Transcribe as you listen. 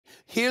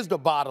Here's the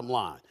bottom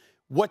line.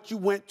 What you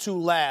went to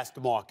last,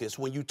 Marcus,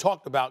 when you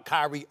talked about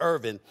Kyrie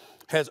Irving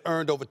has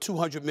earned over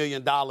 $200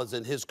 million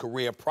in his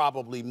career,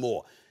 probably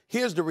more.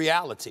 Here's the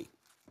reality.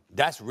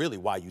 That's really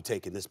why you're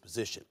taking this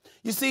position.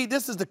 You see,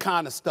 this is the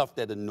kind of stuff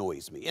that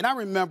annoys me. And I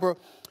remember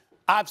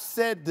I've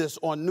said this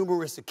on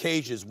numerous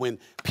occasions when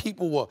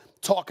people were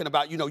talking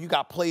about, you know, you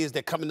got players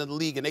that come into the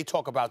league and they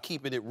talk about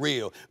keeping it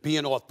real,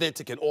 being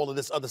authentic and all of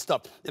this other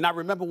stuff. And I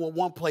remember when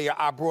one player,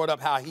 I brought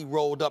up how he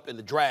rolled up in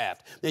the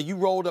draft. Then you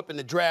rolled up in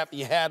the draft and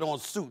you had on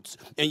suits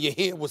and your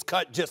hair was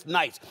cut just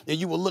nice and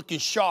you were looking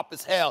sharp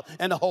as hell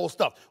and the whole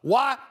stuff.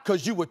 Why?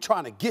 Because you were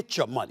trying to get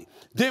your money.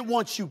 Then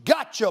once you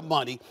got your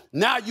money,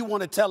 now you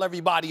want to tell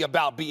everybody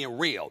about being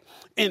real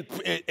and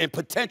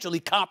potentially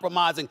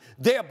compromising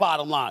their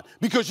bottom line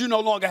because you no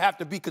longer have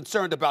to be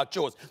concerned about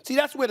yours. See,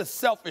 that's where the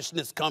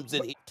selfishness comes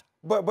in.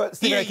 But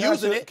Stephen,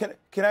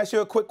 can I ask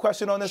you a quick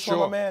question on this one,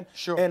 my man?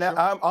 Sure. And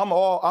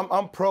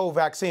I'm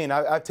pro-vaccine.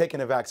 I've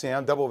taken a vaccine.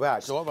 I'm double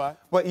vaxxed. So have I.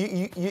 But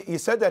you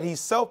said that he's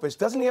selfish.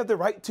 Doesn't he have the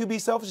right to be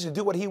selfish to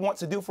do what he wants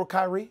to do for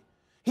Kyrie?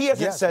 He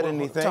hasn't said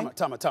anything.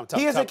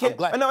 He hasn't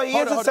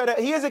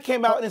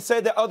came out and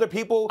said that other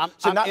people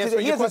should not.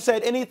 He hasn't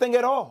said anything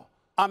at all.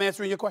 I'm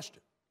answering your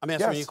question.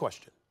 Your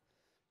question.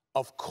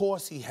 Of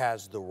course he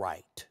has the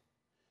right.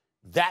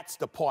 That's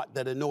the part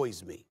that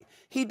annoys me.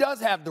 He does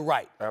have the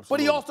right, but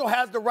he also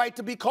has the right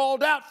to be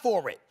called out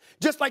for it.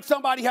 Just like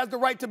somebody has the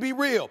right to be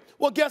real.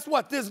 Well, guess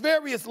what? There's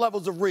various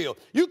levels of real.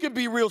 You can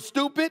be real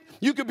stupid.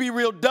 You can be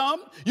real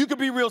dumb. You can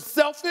be real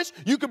selfish.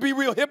 You can be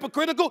real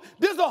hypocritical.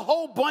 There's a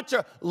whole bunch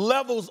of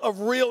levels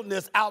of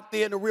realness out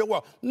there in the real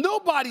world.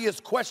 Nobody is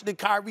questioning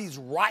Kyrie's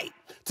right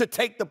to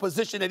take the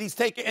position that he's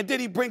taking. And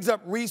then he brings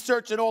up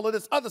research and all of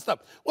this other stuff.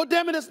 Well,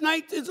 damn it,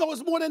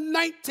 it's more than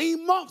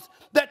 19 months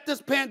that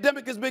this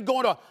pandemic has been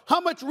going on. How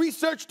much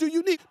research do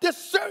you need? There's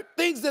certain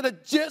things that are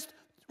just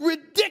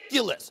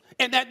ridiculous,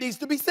 and that needs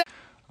to be said.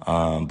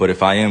 But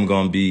if I am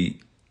going to be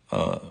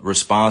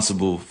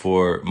responsible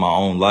for my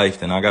own life,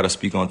 then I got to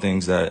speak on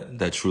things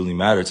that truly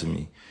matter to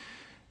me.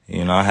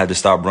 You know, I had to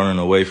stop running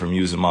away from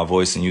using my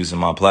voice and using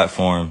my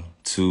platform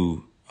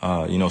to,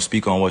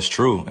 speak on what's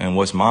true and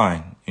what's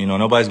mine. You know,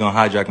 nobody's going to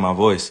hijack my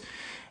voice.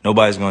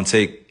 Nobody's going to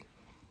take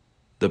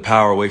the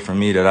power away from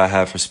me that I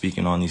have for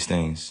speaking on these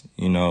things,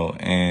 you know,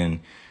 and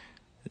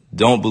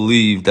don't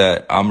believe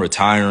that I'm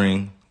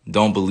retiring.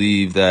 Don't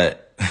believe that,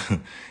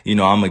 I'm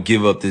going to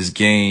give up this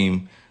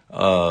game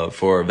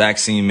for a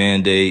vaccine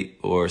mandate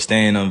or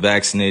staying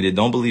unvaccinated.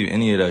 Don't believe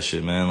any of that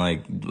shit, man.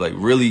 Like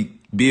really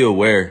be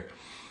aware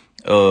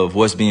of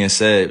what's being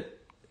said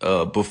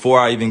before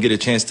I even get a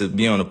chance to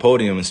be on the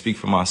podium and speak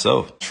for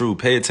myself. True,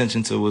 pay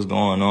attention to what's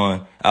going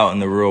on out in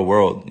the real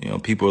world. You know,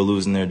 people are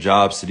losing their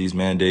jobs to these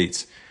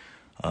mandates.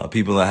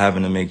 People are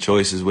having to make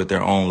choices with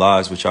their own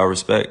lives, which I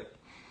respect.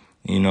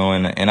 You know,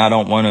 and I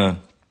don't want to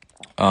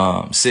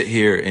sit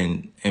here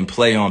and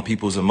play on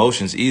people's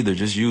emotions either.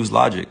 Just use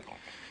logic.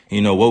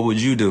 You know, what would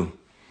you do?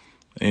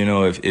 You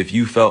know, if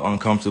you felt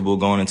uncomfortable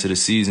going into the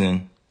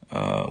season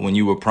when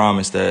you were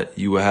promised that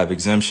you would have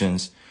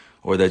exemptions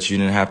or that you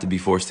didn't have to be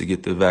forced to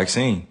get the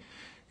vaccine.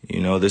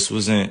 You know, this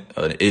wasn't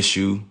an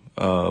issue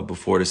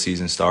before the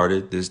season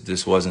started.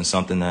 This wasn't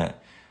something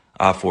that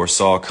I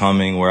foresaw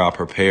coming where I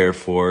prepared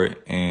for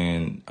it.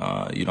 And,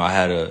 I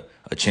had a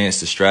chance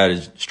to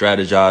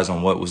strategize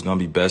on what was going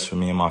to be best for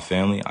me and my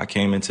family. I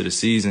came into the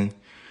season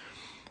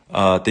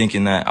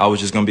thinking that I was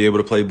just going to be able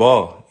to play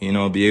ball,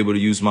 be able to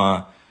use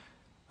my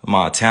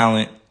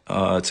talent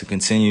to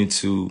continue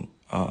to,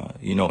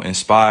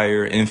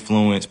 inspire,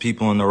 influence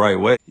people in the right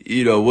way.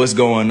 You know, what's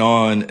going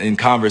on in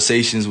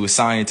conversations with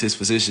scientists,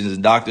 physicians,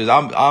 and doctors.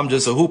 I'm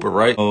just a hooper,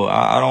 right? So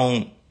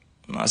I'm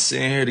not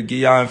sitting here to give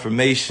y'all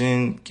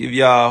information, give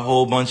y'all a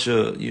whole bunch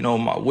of,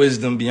 my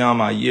wisdom beyond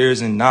my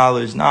years and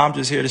knowledge. Nah, I'm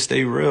just here to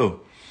stay real.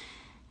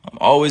 I'm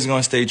always going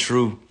to stay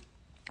true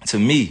to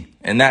me,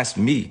 and that's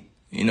me.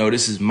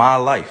 This is my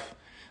life.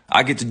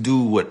 I get to do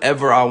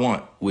whatever I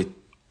want with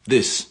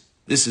this.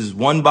 This is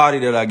one body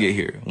that I get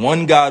here,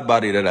 one God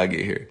body that I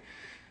get here.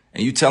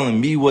 And you telling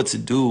me what to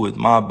do with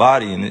my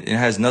body, and it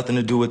has nothing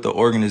to do with the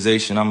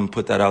organization. I'm going to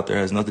put that out there.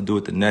 It has nothing to do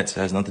with the Nets. It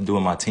has nothing to do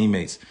with my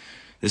teammates.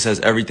 This has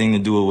everything to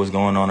do with what's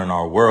going on in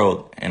our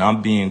world. And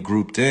I'm being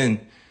grouped in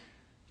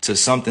to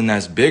something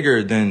that's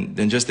bigger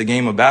than just a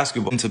game of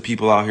basketball. To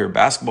people out here,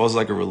 basketball is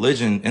like a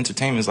religion.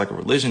 Entertainment is like a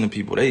religion to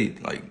people. They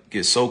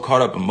get so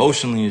caught up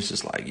emotionally. It's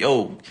just like,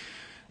 yo,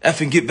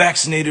 effing get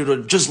vaccinated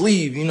or just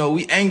leave.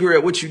 We angry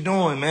at what you're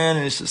doing, man.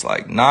 And it's just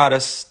like, nah,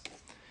 that's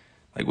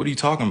like, what are you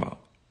talking about?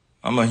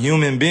 I'm a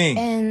human being.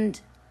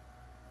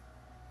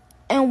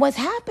 And what's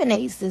happened,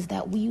 Ace, is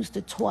that we used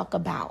to talk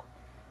about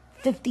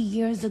 50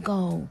 years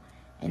ago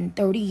and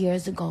 30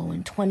 years ago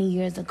and 20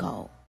 years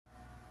ago,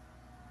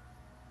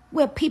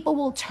 where people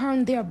will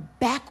turn their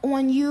back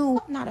on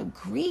you, not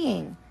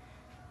agreeing,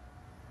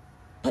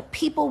 but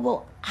people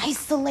will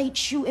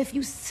isolate you if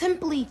you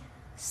simply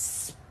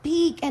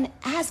speak and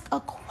ask a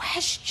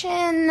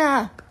question.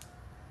 Y'all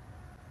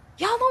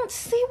don't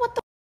see what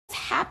the is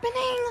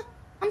happening?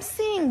 I'm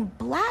seeing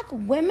black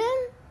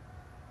women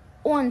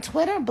on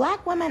Twitter,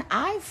 black women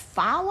I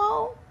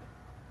follow,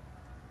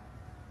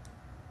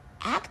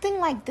 acting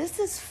like this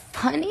is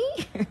funny.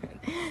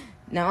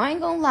 Now, I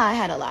ain't gonna lie, I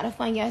had a lot of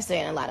fun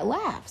yesterday and a lot of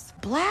laughs.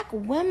 Black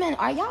women,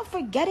 are y'all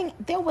forgetting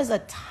there was a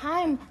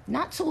time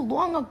not too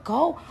long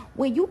ago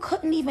where you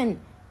couldn't even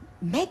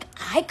make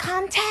eye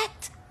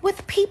contact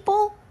with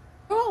people?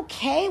 We're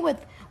okay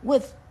with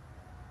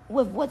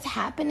what's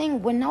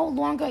happening. We're no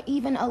longer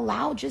even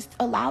allowed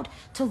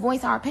to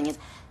voice our opinions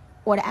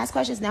or to ask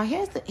questions. Now,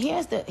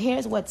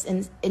 here's what's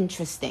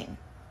interesting.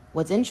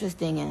 What's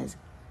interesting is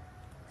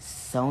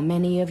so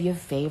many of your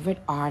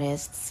favorite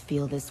artists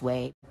feel this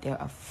way. They're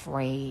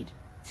afraid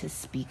to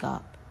speak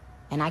up,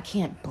 and I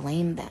can't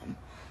blame them.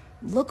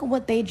 Look at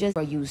what they just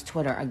used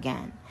Twitter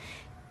again.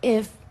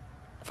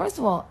 First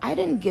of all, I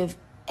didn't give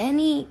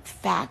any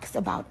facts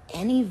about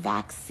any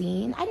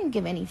vaccine. I didn't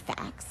give any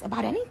facts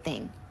about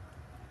anything.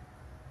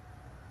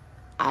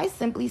 I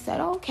simply said,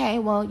 okay,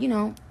 well, you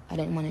know, I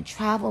didn't want to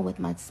travel with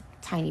my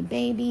tiny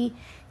baby,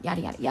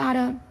 yada, yada,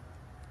 yada.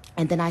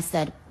 And then I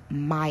said,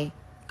 my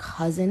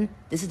cousin,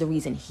 this is the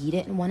reason he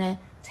didn't want to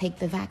take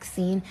the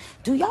vaccine.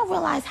 Do y'all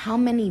realize how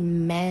many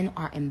men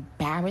are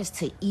embarrassed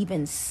to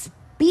even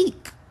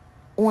speak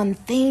on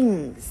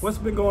things? What's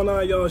been going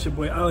on, y'all? It's your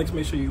boy Alex.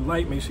 Make sure you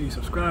like, make sure you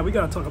subscribe. We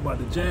gotta talk about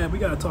the jab. We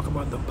gotta talk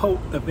about the poke,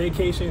 the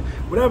vacation,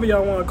 whatever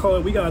y'all want to call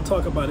it. We gotta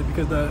talk about it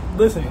because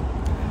listen,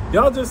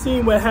 y'all just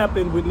seen what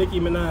happened with Nicki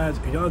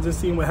Minaj, and y'all just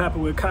seen what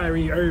happened with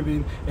Kyrie,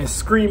 Irving, and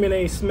Screaming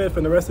A. Smith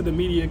and the rest of the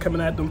media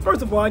coming at them.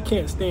 First of all, I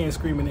can't stand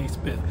Screaming A.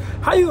 Smith.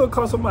 How you gonna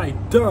call somebody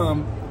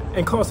dumb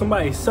and call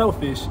somebody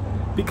selfish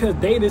because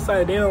they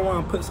decided they don't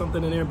want to put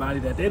something in their body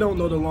that they don't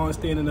know the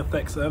long-standing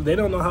effects of? They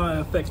don't know how it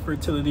affects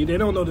fertility. They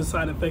don't know the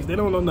side effects. They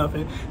don't know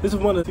nothing. This is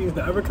one of the things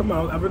that ever come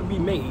out, ever be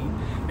made.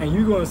 And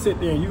you're going to sit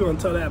there and you're going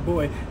to tell that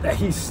boy that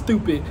he's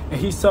stupid and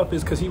he's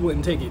selfish because he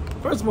wouldn't take it.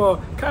 First of all,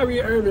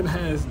 Kyrie Irving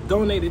has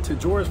donated to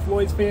George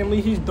Floyd's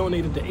family. He's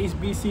donated to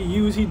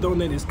HBCUs. He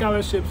donated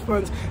scholarships,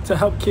 funds to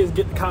help kids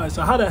get to college.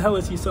 So how the hell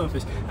is he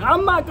selfish? And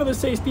I'm not going to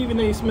say Stephen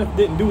A. Smith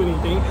didn't do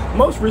anything.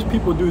 Most rich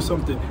people do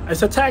something.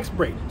 It's a tax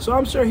break. So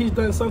I'm sure he's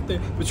done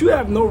something, but you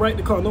have no right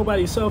to call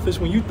nobody selfish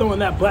when you throwing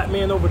that black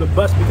man over the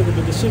bus because of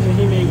the decision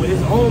he made with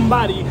his own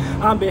body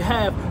on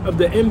behalf of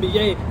the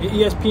NBA and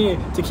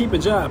ESPN to keep a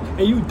job.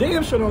 And you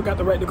damn sure don't got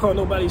the right to call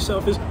nobody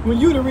selfish when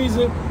you the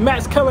reason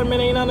Max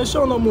Kellerman ain't on the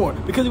show no more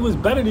because he was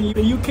better than you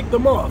and you kicked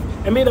him off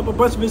and made up a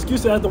bunch of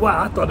excuses as to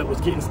why I thought it was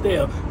getting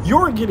stale.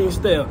 You're getting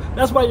stale.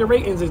 That's why your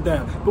ratings is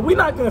down. But we're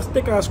not going to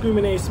stick on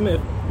Screaming A.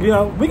 Smith. You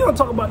know, we're going to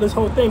talk about this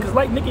whole thing because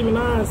like Nicki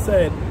Minaj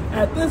said,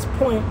 at this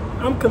point,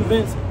 I'm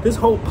convinced this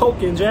whole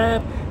poke and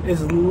jab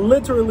is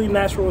literally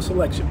natural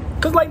selection.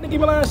 Because like Nicki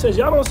Minaj says,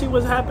 y'all don't see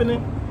what's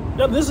happening.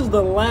 This is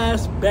the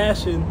last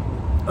bastion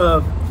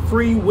of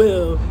free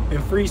will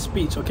and free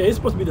speech, okay? It's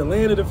supposed to be the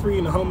land of the free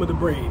and the home of the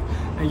brave.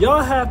 And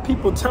y'all have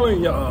people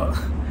telling y'all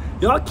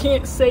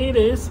can't say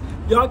this,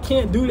 y'all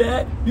can't do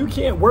that, you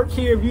can't work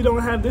here if you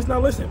don't have this. Now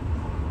listen,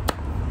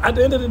 at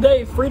the end of the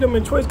day, freedom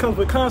and choice comes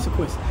with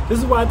consequence. This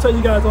is why I tell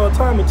you guys all the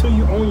time, until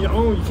you own your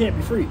own, you can't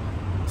be free.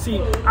 See,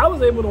 I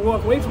was able to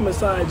walk away from a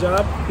side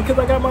job because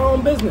I got my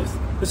own business.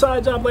 The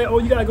side job, like, oh,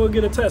 you gotta go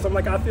get a test. I'm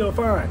like, I feel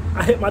fine.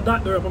 I hit my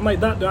doctor up. I'm like,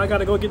 doctor, I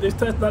gotta go get this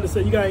test. Doctor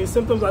said, you got any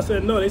symptoms? I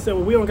said, no. They said,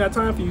 well, we don't got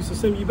time for you, so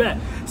send you back.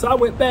 So I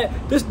went back.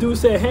 This dude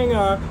said, hang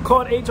on,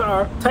 called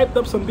HR, typed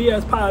up some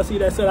BS policy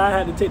that said I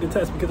had to take the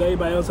test because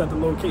everybody else at the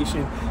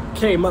location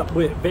came up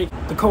with the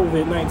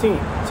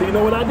COVID-19. So you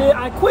know what I did?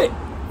 I quit.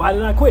 Why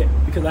did I quit?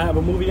 Because I have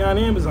a movie on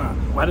Amazon.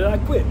 Why did I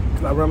quit?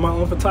 Because I run my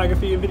own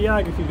photography and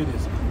videography for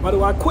this. Why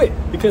do I quit?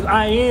 Because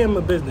I am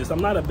a business. I'm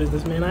not a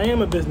businessman. I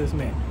am a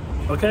businessman.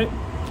 Okay?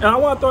 And I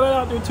want to throw that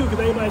out there too because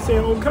everybody's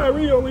saying, oh,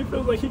 Kyrie only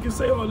feels like he can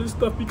say all this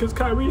stuff because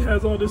Kyrie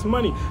has all this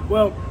money.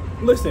 Well,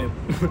 listen,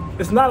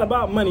 it's not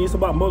about money. It's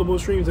about multiple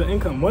streams of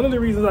income. One of the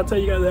reasons I tell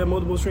you guys to have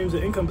multiple streams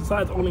of income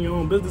besides owning your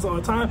own business all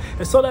the time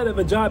is so that if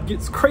a job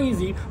gets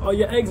crazy, all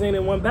your eggs ain't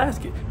in one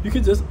basket. You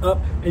can just up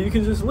and you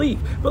can just leave.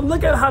 But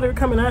look at how they're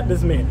coming at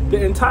this man.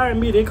 The entire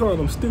media, they calling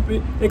them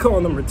stupid. They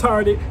calling them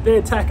retarded. They're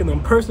attacking them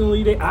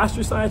personally. They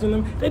ostracizing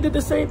them. They did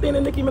the same thing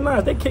to Nicki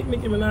Minaj. They kicked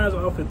Nicki Minaj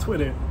off of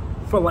Twitter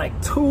for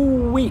like 2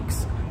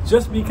 weeks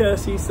just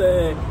because he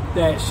said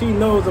that she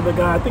knows of a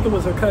guy, I think it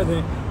was her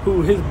cousin,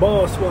 who his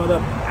balls swelled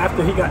up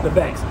after he got the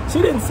vax.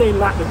 She didn't say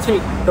not to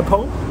take the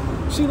poke.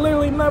 She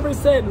literally never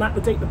said not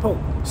to take the poke.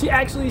 She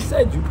actually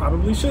said you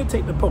probably should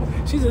take the poke.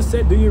 She just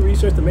said do your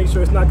research to make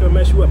sure it's not going to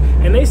mess you up.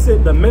 And they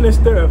sent the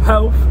Minister of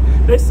Health.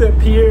 They sent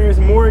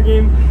Piers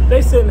Morgan.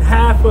 They sent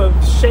half of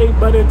Shea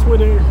Butter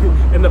Twitter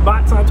and the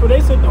bots on Twitter.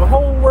 They sent the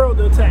whole world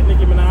to attack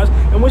Nicki Minaj.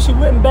 And when she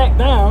went back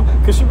down,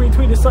 because she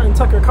retweeted something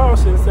Tucker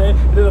Carlson said,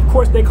 and then of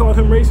course they called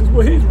him racist.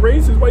 Well, he's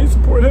racist. Why you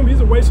support him? He's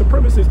a white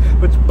supremacist.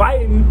 But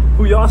Biden,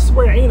 who y'all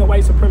swear ain't a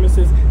white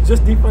supremacist,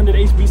 just defunded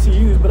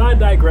HBCUs. But I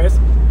digress.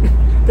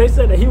 They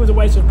said that he was a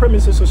white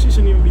supremacist, so she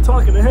shouldn't even be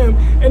talking to him,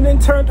 and then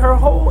turned her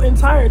whole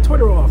entire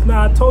Twitter off.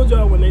 Now, I told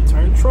y'all when they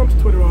turned Trump's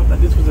Twitter off that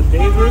this was a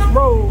dangerous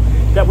road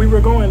that we were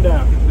going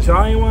down. But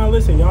y'all ain't want to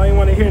listen. Y'all ain't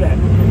want to hear that.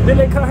 Then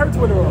they cut her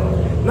Twitter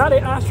off. Now they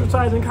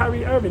ostracizing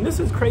Kyrie Irving. This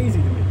is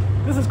crazy to me.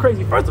 This is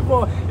crazy. First of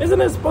all,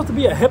 isn't it supposed to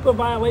be a HIPAA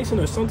violation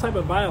or some type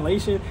of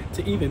violation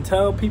to even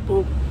tell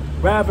people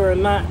whether or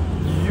not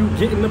you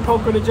getting the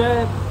poke or the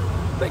jab?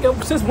 Like,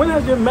 since when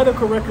has your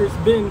medical records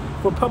been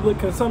for public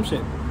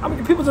consumption? I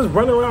mean, people just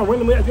run around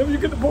randomly asking, you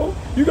get the poke?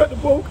 You got the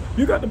poke?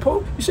 You got the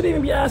poke? You shouldn't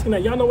even be asking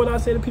that. Y'all know what I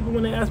say to people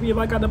when they ask me if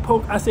I got the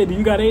poke? I say, do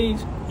you got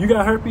AIDS? You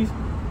got herpes?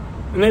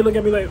 And they look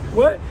at me like,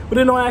 what? But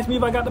they don't ask me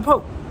if I got the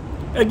poke.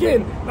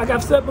 Again, like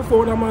I've said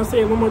before, and I'm going to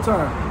say it one more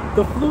time.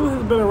 The flu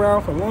has been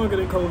around for longer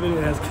than COVID.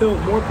 It has killed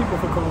more people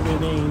for COVID.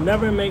 They ain't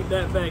never make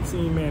that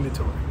vaccine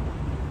mandatory.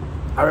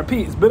 I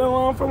repeat, it's been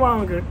around for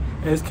longer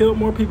and it's killed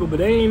more people, but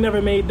they ain't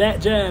never made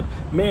that jab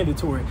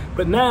mandatory.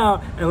 But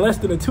now, in less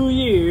than 2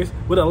 years,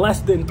 with a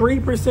less than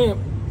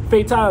 3%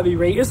 fatality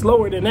rate, it's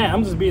lower than that.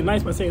 I'm just being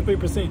nice by saying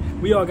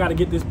 3%. We all got to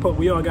get this poke.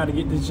 We all got to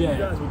get this jab.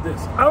 Guys, with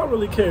this, I don't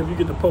really care if you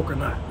get the poke or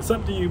not. It's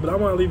up to you, but I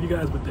want to leave you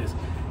guys with this.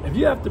 If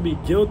you have to be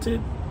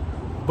guilted,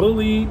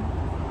 bullied,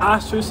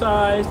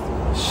 ostracized,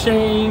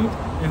 shamed,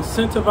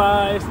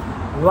 incentivized,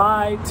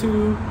 lied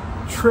to,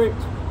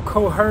 tricked,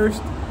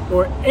 coerced,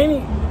 or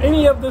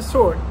any of the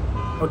sort,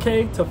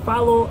 okay, to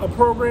follow a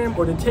program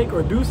or to take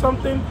or do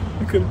something,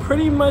 you can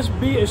pretty much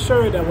be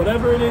assured that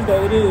whatever it is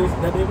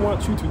that they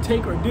want you to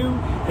take or do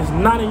is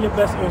not in your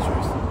best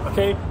interest,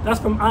 okay? That's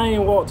from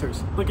Ian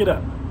Walters. Look it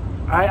up.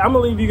 All right, I'm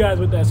going to leave you guys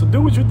with that. So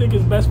do what you think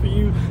is best for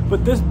you.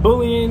 But this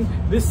bullying,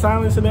 this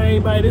silencing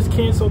everybody, this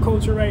cancel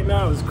culture right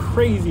now is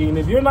crazy. And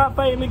if you're not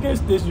fighting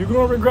against this, you're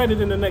going to regret it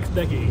in the next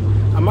decade.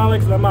 I'm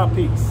Alex, and I'm out.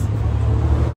 Peace.